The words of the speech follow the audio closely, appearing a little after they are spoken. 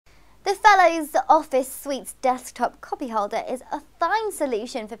The Fellows Office Suite's desktop copy holder is a fine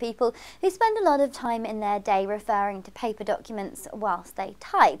solution for people who spend a lot of time in their day referring to paper documents whilst they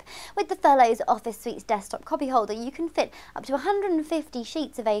type. With the Fellows Office Suite's desktop copy holder, you can fit up to 150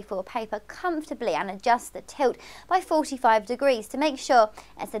 sheets of A4 paper comfortably and adjust the tilt by 45 degrees to make sure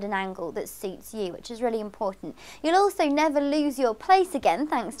it's at an angle that suits you, which is really important. You'll also never lose your place again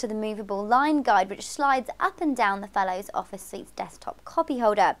thanks to the movable line guide, which slides up and down the Fellows Office Suite's desktop copy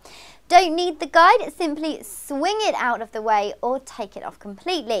holder. Don't need the guide, simply swing it out of the way or take it off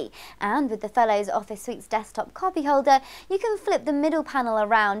completely. And with the Fellows Office Suite's desktop copy holder, you can flip the middle panel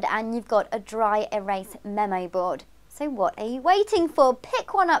around and you've got a dry erase memo board. So what are you waiting for?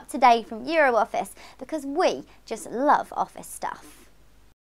 Pick one up today from EuroOffice because we just love office stuff.